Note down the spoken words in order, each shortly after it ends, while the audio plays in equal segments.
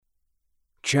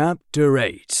Chapter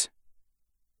 8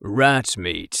 Rat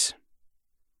Meat.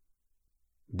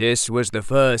 This was the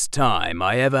first time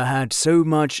I ever had so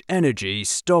much energy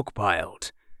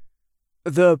stockpiled.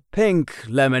 The pink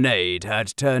lemonade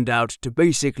had turned out to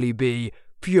basically be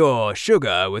pure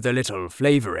sugar with a little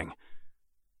flavoring.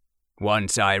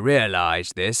 Once I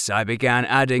realized this, I began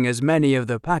adding as many of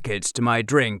the packets to my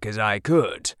drink as I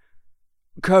could.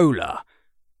 Cola,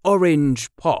 orange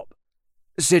pop,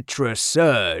 citrus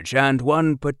surge, and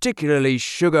one particularly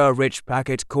sugar-rich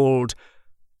packet called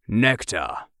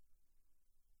Nectar.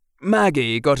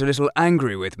 Maggie got a little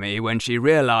angry with me when she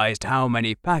realized how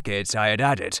many packets I had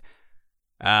added,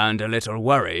 and a little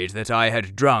worried that I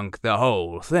had drunk the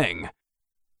whole thing.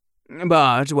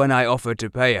 But when I offered to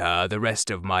pay her the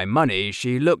rest of my money,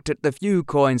 she looked at the few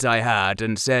coins I had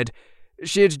and said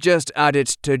she'd just add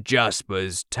it to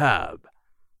Jasper's tab.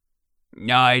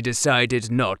 I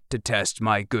decided not to test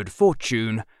my good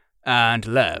fortune and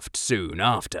left soon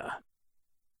after.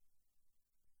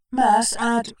 Mass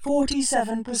at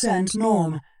 47%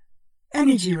 norm.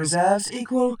 Energy reserves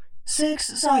equal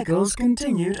 6 cycles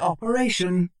continued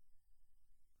operation.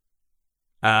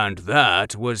 And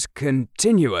that was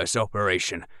continuous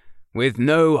operation, with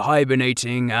no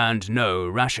hibernating and no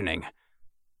rationing.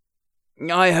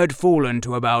 I had fallen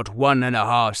to about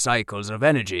 1.5 cycles of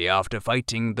energy after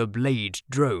fighting the Blade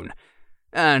drone,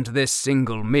 and this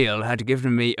single meal had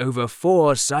given me over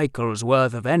 4 cycles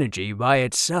worth of energy by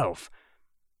itself.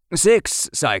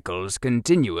 6 cycles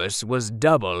continuous was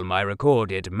double my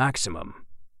recorded maximum.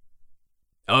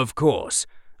 Of course,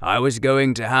 I was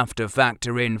going to have to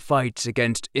factor in fights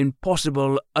against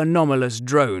impossible, anomalous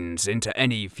drones into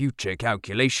any future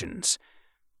calculations.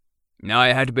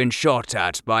 I had been shot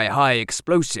at by high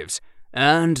explosives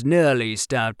and nearly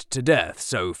stabbed to death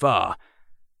so far,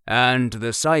 and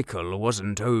the cycle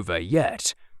wasn't over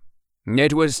yet.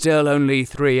 It was still only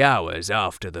 3 hours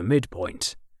after the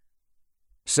midpoint.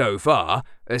 So far,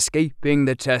 escaping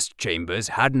the test chambers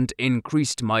hadn't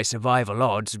increased my survival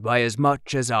odds by as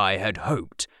much as I had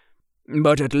hoped,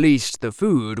 but at least the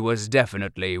food was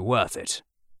definitely worth it.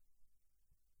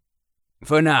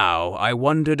 For now, I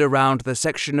wandered around the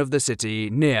section of the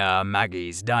city near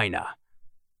Maggie's diner.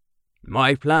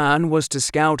 My plan was to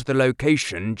scout the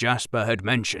location Jasper had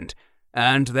mentioned,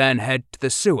 and then head to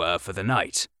the sewer for the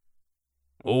night.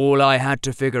 All I had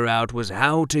to figure out was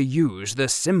how to use the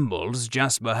symbols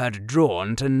Jasper had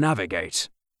drawn to navigate.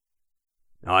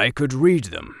 I could read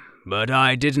them, but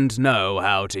I didn't know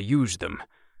how to use them.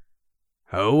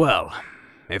 Oh well,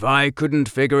 if I couldn't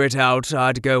figure it out,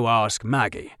 I'd go ask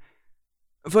Maggie.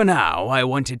 For now, I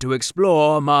wanted to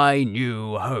explore my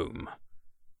new home.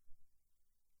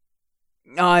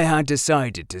 I had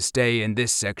decided to stay in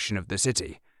this section of the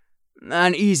city.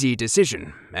 An easy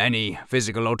decision. Any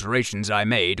physical alterations I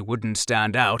made wouldn't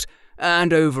stand out,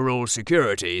 and overall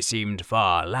security seemed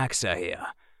far laxer here.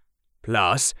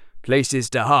 Plus, places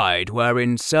to hide were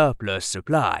in surplus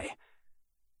supply.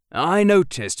 I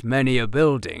noticed many a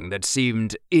building that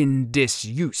seemed in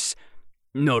disuse,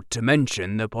 not to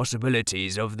mention the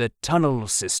possibilities of the tunnel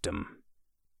system.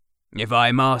 If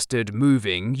I mastered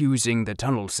moving using the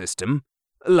tunnel system,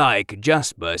 like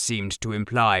Jasper seemed to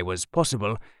imply was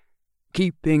possible,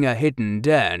 keeping a hidden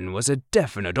den was a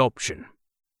definite option.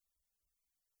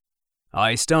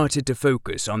 I started to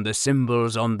focus on the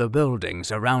symbols on the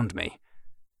buildings around me.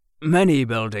 Many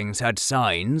buildings had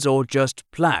signs or just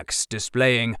plaques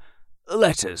displaying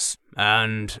letters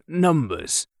and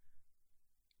numbers.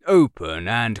 Open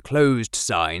and closed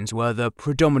signs were the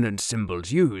predominant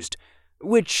symbols used,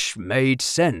 which made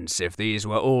sense if these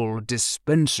were all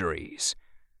dispensaries.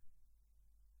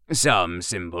 Some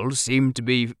symbols seemed to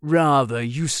be rather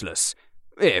useless,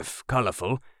 if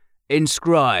colourful,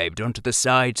 inscribed onto the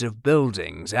sides of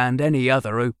buildings and any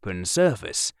other open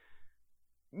surface.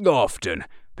 Often,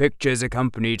 pictures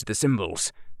accompanied the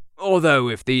symbols, although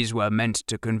if these were meant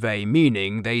to convey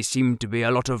meaning, they seemed to be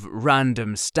a lot of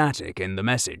random static in the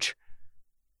message.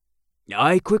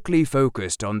 I quickly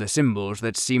focused on the symbols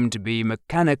that seemed to be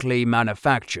mechanically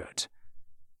manufactured.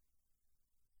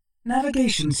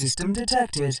 Navigation system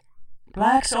detected.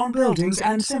 Plaques on buildings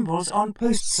and symbols on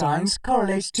post signs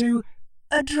correlate to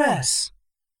address.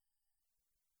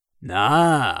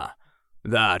 Ah,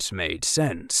 that made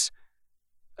sense.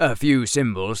 A few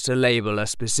symbols to label a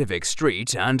specific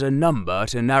street and a number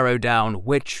to narrow down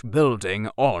which building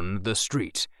on the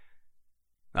street.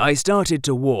 I started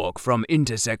to walk from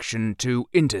intersection to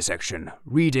intersection,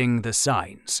 reading the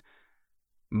signs.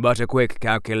 But a quick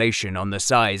calculation on the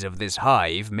size of this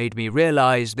hive made me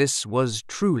realize this was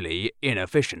truly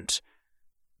inefficient.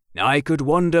 I could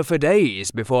wander for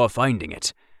days before finding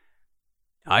it.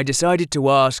 I decided to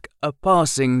ask a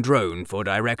passing drone for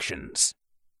directions.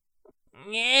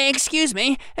 Excuse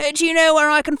me, do you know where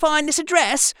I can find this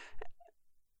address?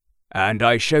 And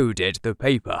I showed it the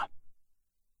paper.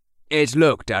 It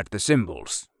looked at the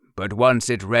symbols, but once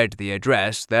it read the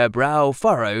address, their brow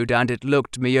furrowed and it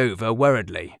looked me over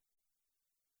worriedly.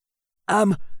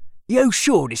 You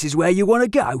sure this is where you want to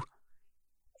go?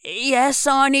 Yes,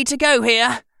 I need to go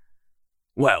here.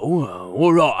 Well,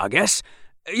 all right, I guess.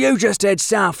 You just head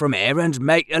south from here and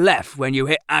make a left when you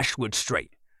hit Ashwood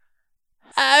Street.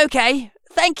 Okay,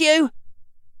 thank you.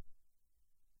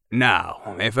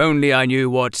 Now, if only I knew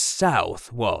what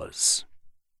south was.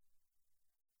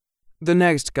 The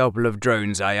next couple of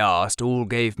drones I asked all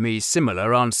gave me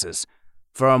similar answers,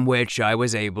 from which I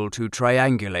was able to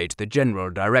triangulate the general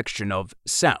direction of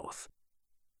south.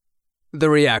 The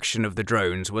reaction of the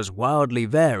drones was wildly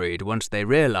varied once they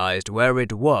realized where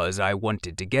it was I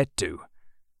wanted to get to.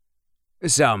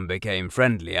 Some became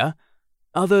friendlier,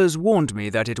 others warned me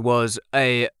that it was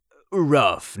a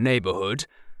rough neighborhood,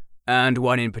 and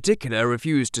one in particular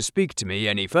refused to speak to me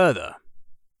any further.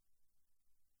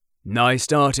 I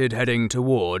started heading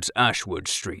towards Ashwood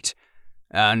Street,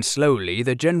 and slowly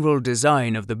the general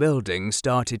design of the building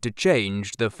started to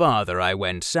change the farther I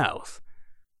went south.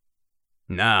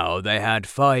 Now they had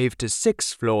 5 to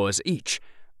 6 floors each,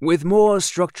 with more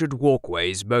structured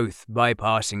walkways both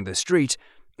bypassing the street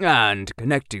and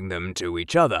connecting them to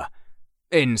each other.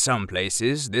 In some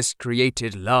places, this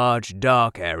created large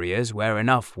dark areas where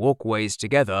enough walkways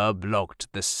together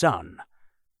blocked the sun.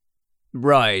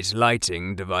 Bright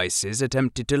lighting devices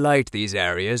attempted to light these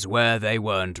areas where they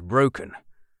weren't broken.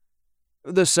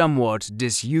 The somewhat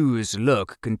disused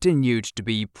look continued to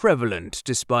be prevalent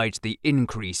despite the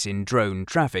increase in drone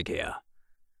traffic here.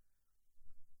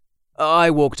 I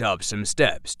walked up some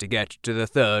steps to get to the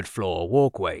 3rd floor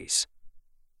walkways.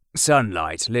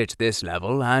 Sunlight lit this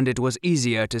level and it was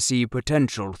easier to see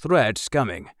potential threats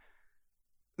coming.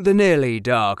 The nearly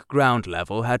dark ground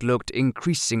level had looked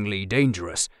increasingly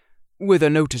dangerous, with a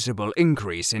noticeable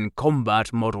increase in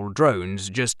combat model drones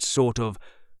just sort of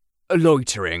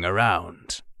loitering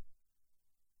around.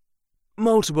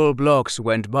 Multiple blocks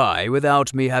went by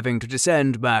without me having to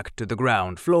descend back to the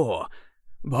ground floor,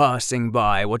 passing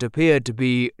by what appeared to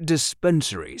be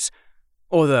dispensaries,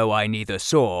 although I neither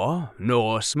saw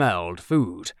nor smelled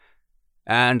food,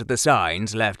 and the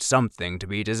signs left something to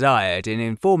be desired in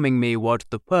informing me what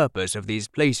the purpose of these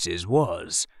places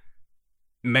was.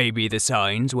 Maybe the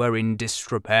signs were in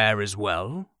disrepair as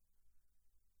well?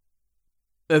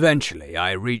 Eventually,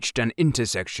 I reached an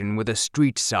intersection with a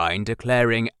street sign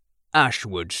declaring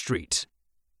Ashwood Street.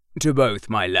 To both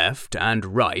my left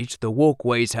and right, the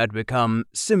walkways had become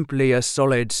simply a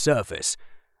solid surface,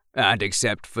 and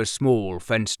except for small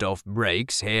fenced-off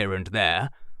breaks here and there,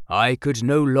 I could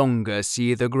no longer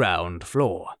see the ground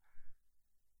floor.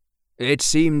 It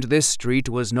seemed this street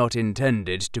was not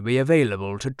intended to be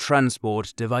available to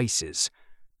transport devices,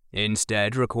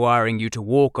 instead requiring you to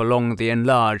walk along the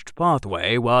enlarged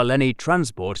pathway while any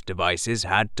transport devices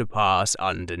had to pass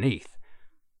underneath.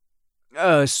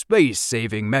 A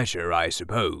space-saving measure, I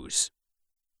suppose.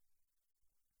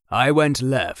 I went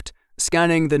left,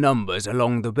 scanning the numbers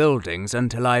along the buildings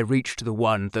until I reached the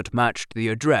one that matched the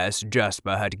address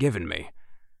Jasper had given me.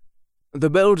 The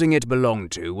building it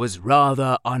belonged to was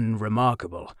rather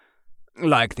unremarkable.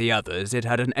 Like the others, it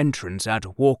had an entrance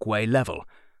at walkway level,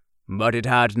 but it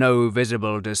had no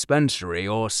visible dispensary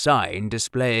or sign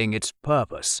displaying its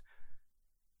purpose.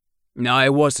 I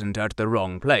wasn't at the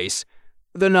wrong place.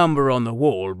 The number on the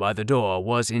wall by the door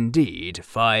was indeed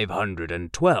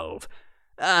 512,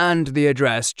 and the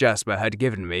address Jasper had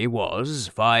given me was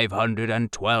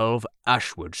 512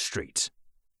 Ashwood Street.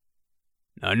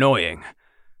 Annoying.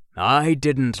 I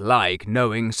didn't like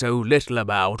knowing so little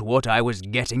about what I was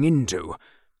getting into,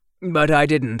 but I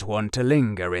didn't want to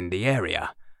linger in the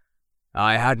area.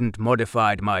 I hadn't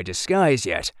modified my disguise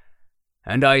yet,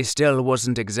 and I still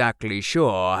wasn't exactly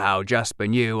sure how Jasper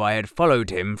knew I had followed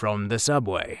him from the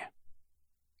subway.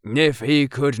 If he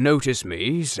could notice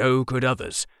me, so could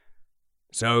others.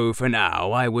 So for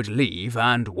now I would leave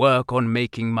and work on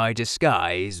making my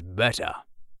disguise better.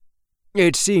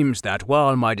 It seems that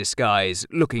while my disguise,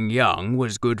 looking young,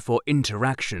 was good for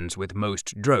interactions with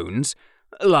most drones,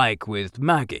 like with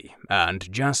Maggie and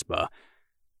Jasper,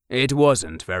 it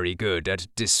wasn't very good at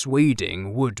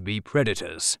dissuading would-be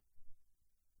predators.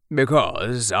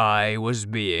 Because I was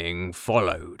being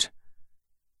followed.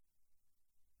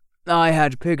 I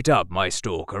had picked up my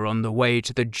stalker on the way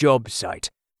to the job site,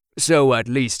 so at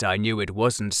least I knew it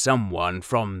wasn't someone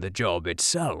from the job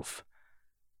itself.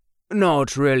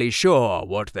 Not really sure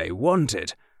what they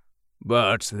wanted,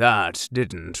 But that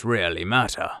didn't really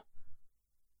matter.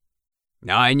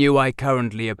 I knew I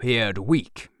currently appeared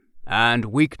weak, and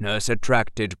weakness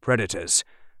attracted predators,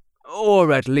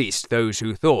 or at least those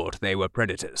who thought they were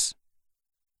predators.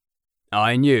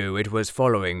 I knew it was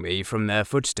following me from their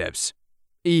footsteps,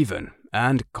 even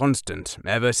and constant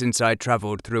ever since I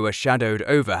travelled through a shadowed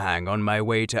overhang on my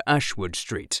way to Ashwood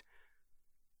Street.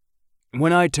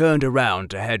 When I turned around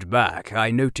to head back,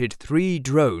 I noted 3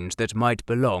 drones that might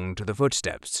belong to the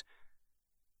footsteps.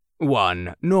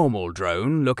 One normal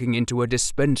drone looking into a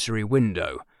dispensary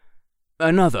window,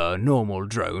 another normal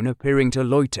drone appearing to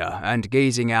loiter and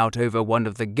gazing out over one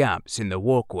of the gaps in the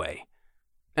walkway,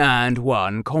 and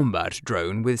one combat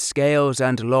drone with scales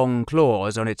and long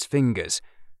claws on its fingers,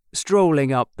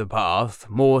 strolling up the path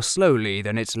more slowly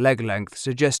than its leg length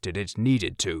suggested it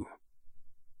needed to.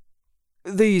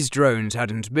 These drones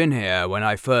hadn't been here when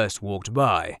I first walked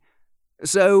by,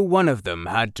 so one of them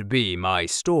had to be my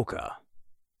stalker.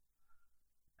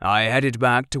 I headed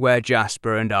back to where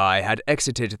Jasper and I had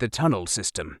exited the tunnel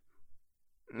system.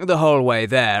 The whole way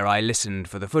there I listened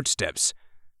for the footsteps,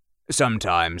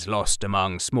 sometimes lost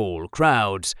among small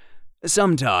crowds,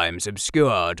 sometimes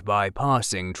obscured by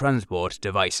passing transport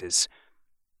devices.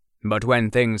 But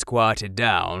when things quieted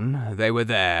down, they were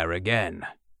there again.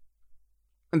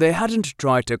 They hadn't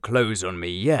tried to close on me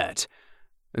yet.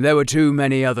 There were too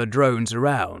many other drones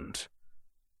around.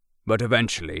 But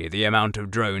eventually the amount of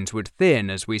drones would thin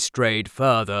as we strayed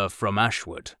further from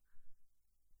Ashwood.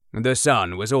 The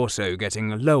sun was also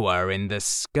getting lower in the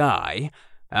sky,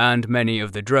 and many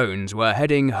of the drones were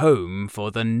heading home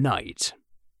for the night.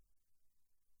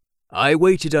 I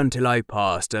waited until I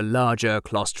passed a larger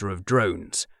cluster of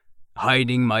drones,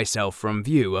 hiding myself from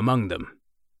view among them.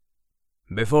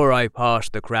 Before I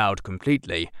passed the crowd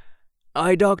completely,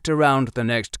 I ducked around the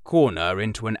next corner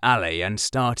into an alley and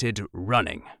started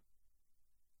running.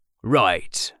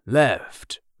 Right,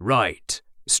 left, right,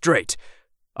 straight.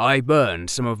 I burned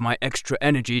some of my extra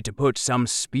energy to put some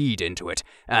speed into it,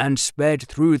 and sped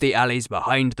through the alleys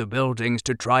behind the buildings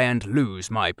to try and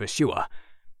lose my pursuer.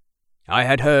 I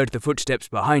had heard the footsteps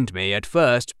behind me at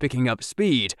first picking up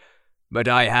speed, but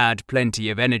I had plenty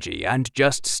of energy and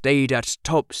just stayed at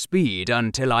top speed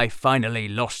until I finally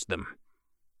lost them.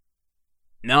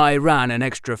 I ran an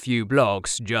extra few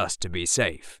blocks just to be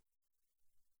safe.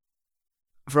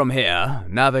 From here,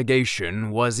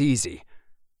 navigation was easy.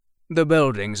 The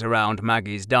buildings around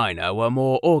Maggie's Diner were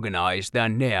more organized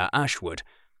than near Ashwood,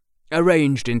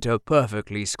 arranged into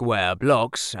perfectly square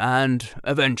blocks, and,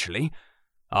 eventually,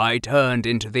 I turned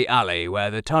into the alley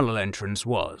where the tunnel entrance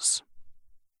was.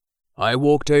 I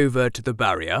walked over to the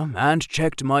barrier and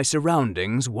checked my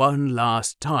surroundings one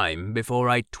last time before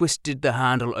I twisted the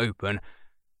handle open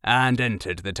and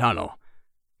entered the tunnel,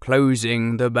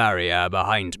 closing the barrier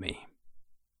behind me.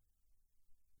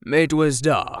 It was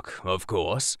dark, of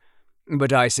course,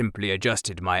 but I simply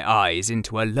adjusted my eyes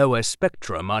into a lower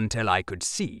spectrum until I could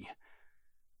see.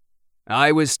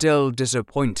 I was still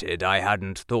disappointed I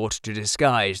hadn't thought to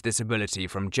disguise this ability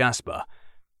from Jasper,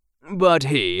 but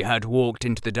he had walked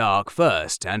into the dark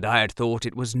first, and I had thought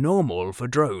it was normal for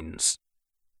drones.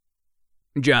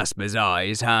 Jasper's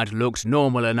eyes had looked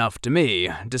normal enough to me,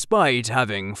 despite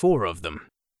having 4 of them.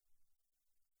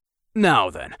 Now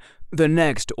then, the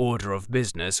next order of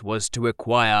business was to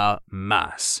acquire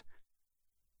mass.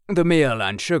 The meal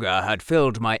and sugar had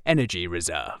filled my energy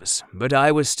reserves, but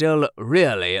I was still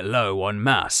really low on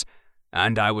mass,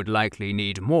 and I would likely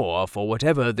need more for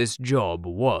whatever this job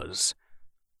was.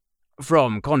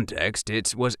 From context,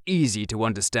 it was easy to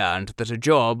understand that a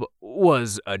job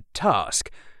was a task,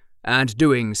 and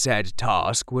doing said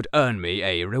task would earn me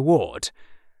a reward.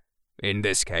 In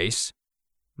this case,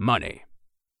 money.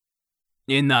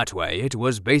 In that way, it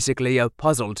was basically a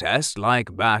puzzle test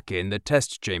like back in the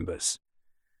test chambers.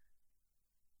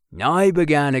 I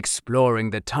began exploring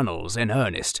the tunnels in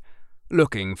earnest,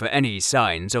 looking for any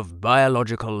signs of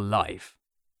biological life.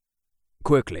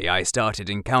 Quickly, I started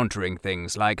encountering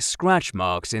things like scratch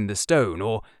marks in the stone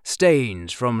or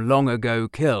stains from long-ago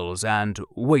kills and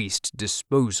waste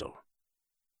disposal.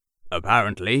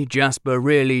 Apparently, Jasper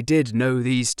really did know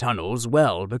these tunnels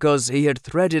well because he had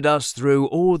threaded us through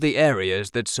all the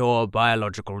areas that saw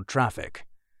biological traffic.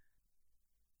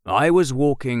 I was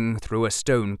walking through a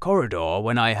stone corridor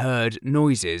when I heard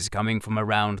noises coming from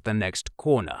around the next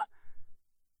corner.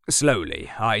 Slowly,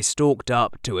 I stalked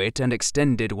up to it and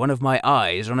extended one of my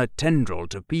eyes on a tendril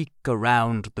to peek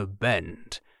around the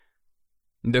bend.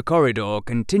 The corridor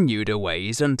continued a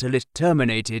ways until it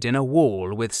terminated in a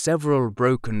wall with several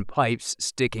broken pipes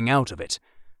sticking out of it.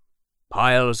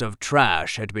 Piles of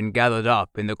trash had been gathered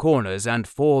up in the corners and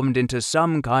formed into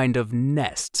some kind of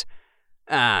nest,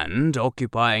 and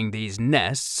occupying these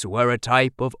nests were a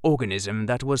type of organism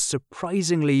that was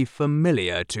surprisingly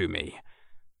familiar to me.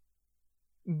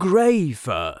 Grey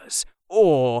furs,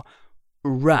 or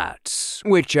rats,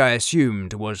 which I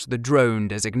assumed was the drone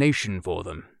designation for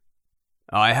them.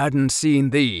 I hadn't seen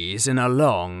these in a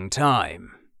long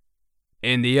time.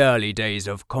 In the early days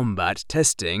of combat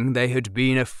testing, they had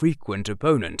been a frequent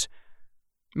opponent,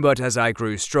 but as I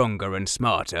grew stronger and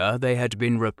smarter, they had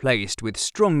been replaced with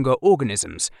stronger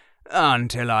organisms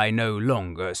until I no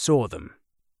longer saw them.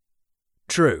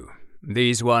 True,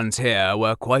 these ones here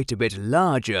were quite a bit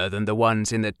larger than the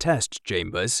ones in the test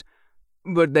chambers,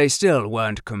 but they still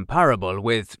weren't comparable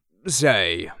with,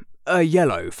 say, a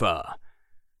yellow fur.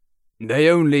 They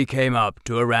only came up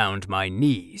to around my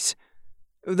knees.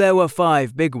 There were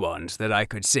 5 big ones that I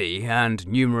could see, and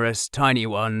numerous tiny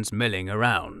ones milling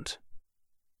around.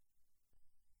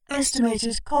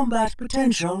 Estimated combat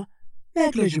potential,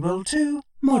 negligible to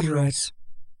moderate.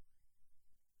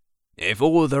 If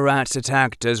all the rats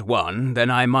attacked as one,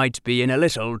 then I might be in a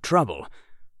little trouble,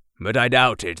 but I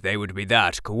doubted they would be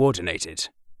that coordinated.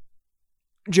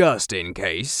 Just in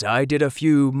case, I did a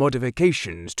few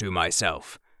modifications to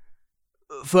myself.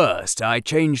 First, I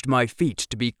changed my feet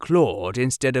to be clawed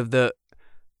instead of the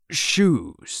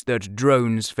shoes that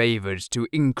drones favored to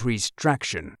increase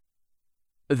traction.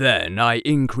 Then I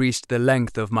increased the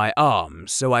length of my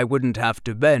arms so I wouldn't have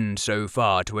to bend so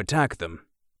far to attack them.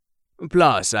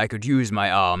 Plus, I could use my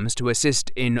arms to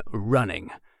assist in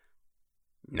running.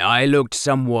 I looked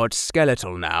somewhat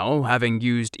skeletal now, having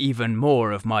used even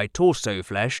more of my torso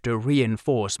flesh to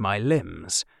reinforce my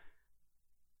limbs.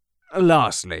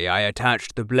 Lastly, I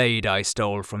attached the blade I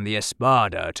stole from the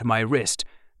espada to my wrist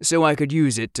so I could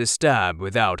use it to stab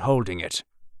without holding it.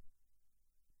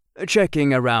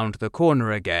 Checking around the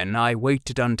corner again, I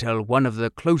waited until one of the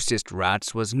closest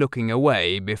rats was looking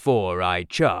away before I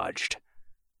charged.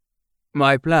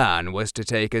 My plan was to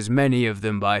take as many of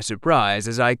them by surprise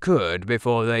as I could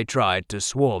before they tried to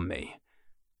swarm me.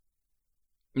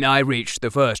 I reached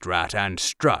the first rat and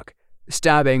struck,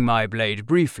 stabbing my blade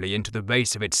briefly into the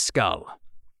base of its skull.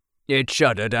 It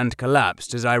shuddered and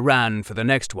collapsed as I ran for the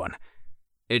next one.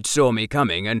 It saw me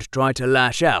coming and tried to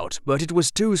lash out, but it was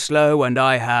too slow and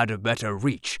I had a better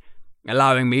reach,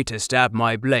 allowing me to stab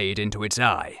my blade into its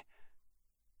eye.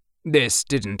 This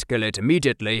didn't kill it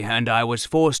immediately, and I was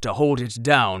forced to hold it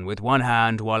down with one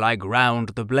hand while I ground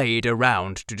the blade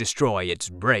around to destroy its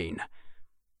brain.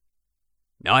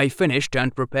 I finished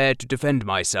and prepared to defend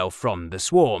myself from the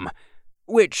swarm,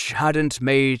 which hadn't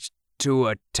made to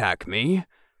attack me.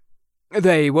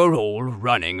 They were all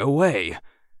running away.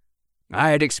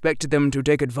 I had expected them to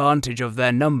take advantage of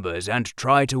their numbers and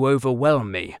try to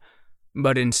overwhelm me,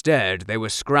 but instead they were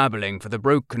scrabbling for the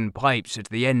broken pipes at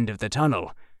the end of the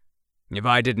tunnel. If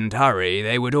I didn't hurry,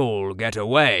 they would all get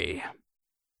away.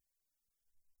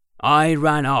 I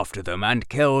ran after them and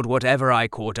killed whatever I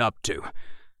caught up to.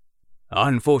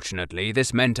 Unfortunately,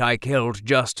 this meant I killed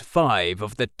just 5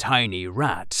 of the tiny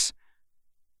rats.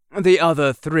 The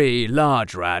other 3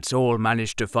 large rats all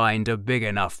managed to find a big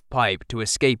enough pipe to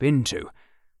escape into.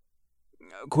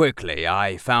 Quickly,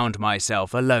 I found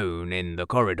myself alone in the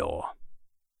corridor.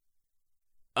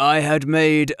 I had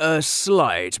made a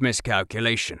slight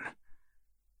miscalculation.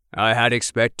 I had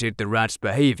expected the rats'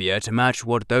 behavior to match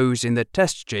what those in the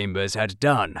test chambers had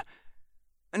done,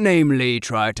 namely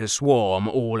try to swarm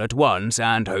all at once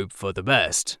and hope for the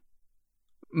best.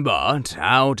 But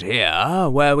out here,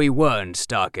 where we weren't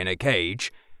stuck in a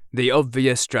cage, the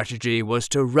obvious strategy was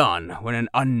to run when an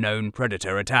unknown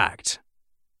predator attacked.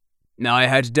 I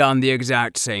had done the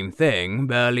exact same thing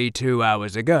barely 2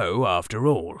 hours ago, after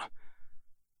all.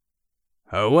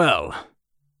 Oh well,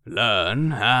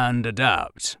 learn and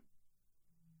adapt.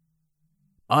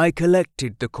 I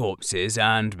collected the corpses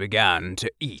and began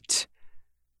to eat.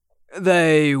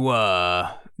 They were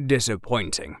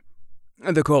disappointing.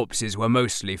 The corpses were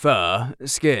mostly fur,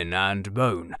 skin, and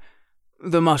bone.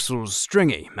 The muscles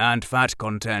stringy, and fat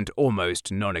content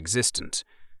almost non-existent.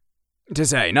 To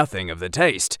say nothing of the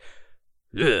taste.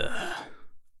 Ugh.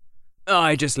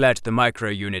 I just let the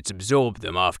micro-units absorb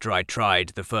them after I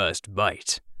tried the first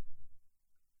bite.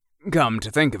 Come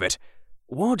to think of it,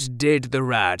 what did the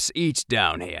rats eat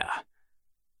down here?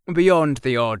 Beyond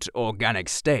the odd organic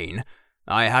stain,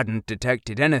 I hadn't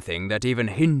detected anything that even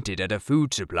hinted at a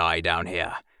food supply down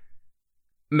here.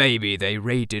 Maybe they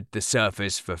raided the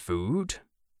surface for food?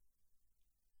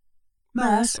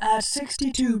 Mass at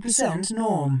 62%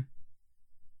 norm.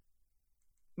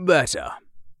 Better,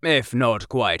 if not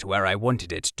quite where I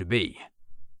wanted it to be.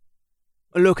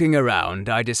 Looking around,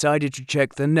 I decided to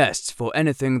check the nests for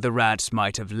anything the rats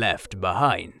might have left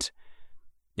behind.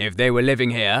 If they were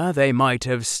living here, they might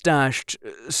have stashed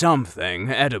something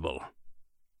edible.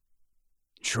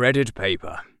 Shredded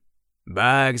paper,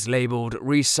 bags labeled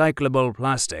recyclable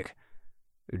plastic,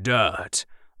 dirt,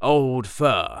 old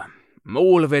fur.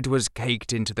 All of it was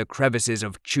caked into the crevices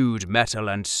of chewed metal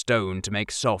and stone to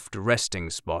make soft resting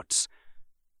spots.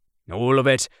 All of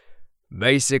it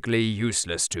basically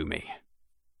useless to me.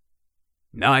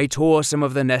 I tore some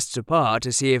of the nests apart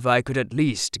to see if I could at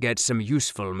least get some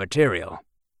useful material.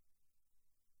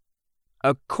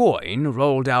 A coin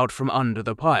rolled out from under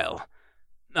the pile.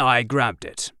 I grabbed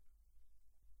it.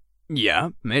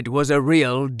 Yeah, it was a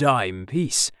real dime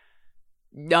piece.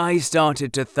 I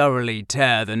started to thoroughly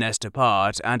tear the nest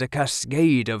apart, and a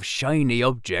cascade of shiny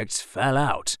objects fell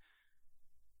out.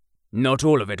 Not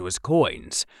all of it was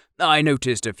coins. I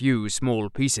noticed a few small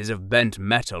pieces of bent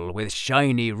metal with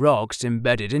shiny rocks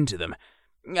embedded into them,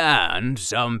 and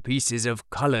some pieces of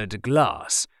colored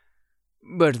glass.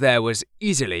 But there was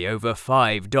easily over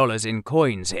 $5 in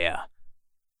coins here.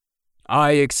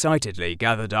 I excitedly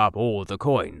gathered up all the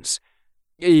coins.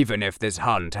 Even if this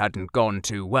hunt hadn't gone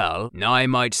too well, I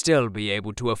might still be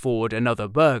able to afford another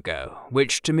burger,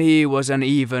 which to me was an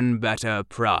even better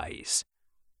prize.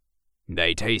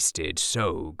 They tasted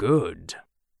so good.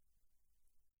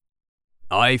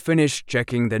 I finished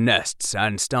checking the nests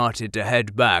and started to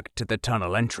head back to the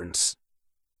tunnel entrance.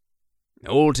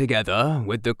 Altogether,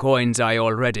 with the coins I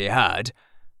already had,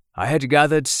 I had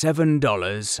gathered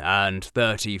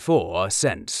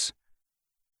 $7.34.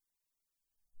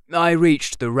 I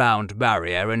reached the round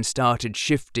barrier and started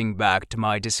shifting back to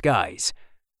my disguise,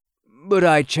 but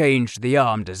I changed the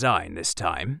arm design this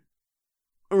time.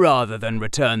 Rather than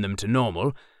return them to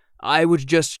normal, I would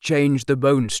just change the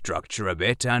bone structure a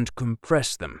bit and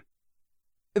compress them.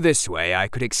 This way I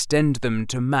could extend them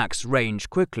to max range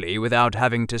quickly without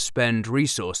having to spend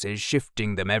resources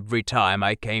shifting them every time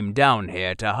I came down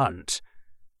here to hunt.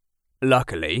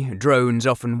 Luckily, drones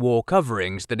often wore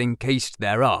coverings that encased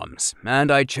their arms,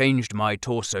 and I changed my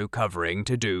torso covering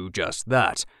to do just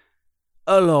that,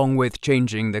 along with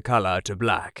changing the color to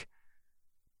black.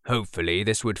 Hopefully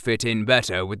this would fit in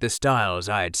better with the styles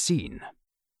I had seen.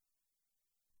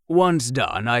 Once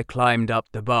done, I climbed up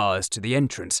the bars to the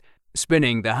entrance,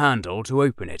 spinning the handle to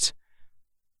open it.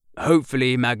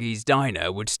 Hopefully Maggie's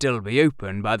diner would still be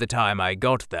open by the time I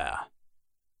got there.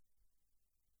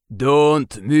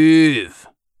 "Don't move."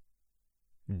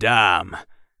 Damn.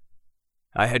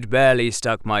 I had barely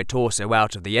stuck my torso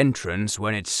out of the entrance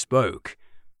when it spoke.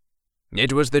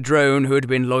 It was the drone who had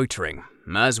been loitering,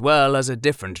 as well as a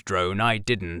different drone I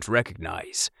didn't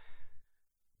recognize.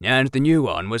 And the new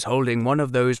one was holding one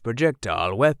of those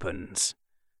projectile weapons.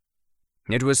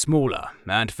 It was smaller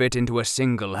and fit into a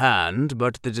single hand,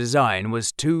 but the design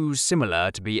was too similar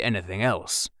to be anything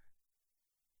else.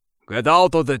 "Get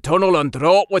out of the tunnel and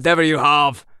drop whatever you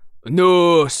have.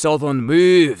 No sudden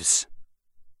moves."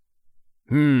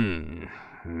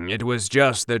 It was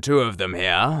just the two of them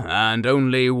here, and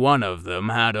only one of them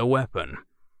had a weapon.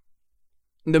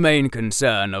 The main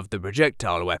concern of the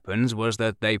projectile weapons was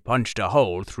that they punched a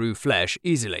hole through flesh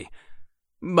easily,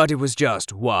 but it was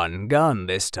just one gun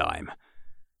this time.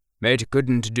 It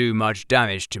couldn't do much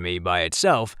damage to me by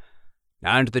itself,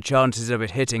 and the chances of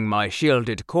it hitting my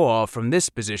shielded core from this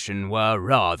position were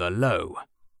rather low.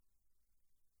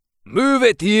 "Move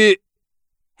it, you!"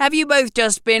 Have you both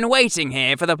just been waiting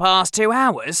here for the past 2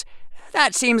 hours?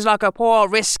 That seems like a poor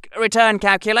risk-return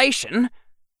calculation.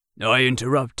 I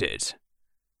interrupted.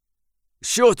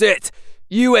 "Shut it!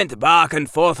 You went back and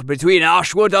forth between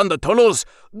Ashwood and the tunnels.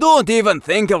 Don't even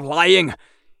think of lying.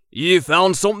 You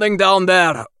found something down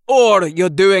there, or you're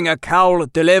doing a cowl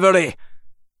delivery.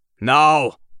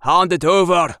 Now, hand it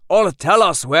over, or tell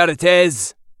us where it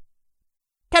is."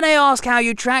 Can I ask how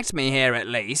you tracked me here at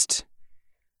least?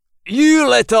 "You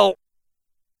little—"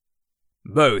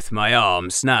 Both my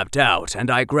arms snapped out, and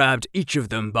I grabbed each of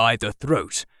them by the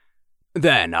throat.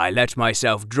 Then I let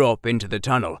myself drop into the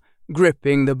tunnel,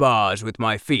 gripping the bars with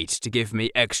my feet to give me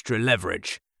extra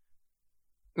leverage.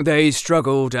 They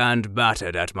struggled and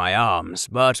battered at my arms,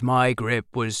 but my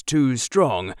grip was too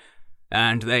strong,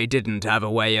 and they didn't have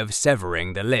a way of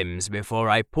severing the limbs before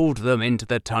I pulled them into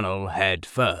the tunnel head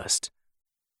first.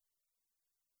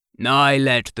 I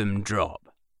let them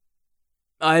drop.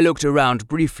 I looked around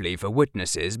briefly for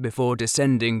witnesses before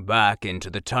descending back into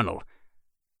the tunnel,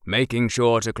 making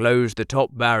sure to close the top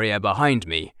barrier behind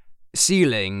me,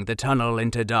 sealing the tunnel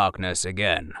into darkness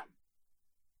again.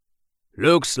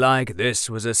 Looks like this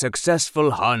was a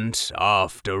successful hunt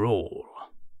after all.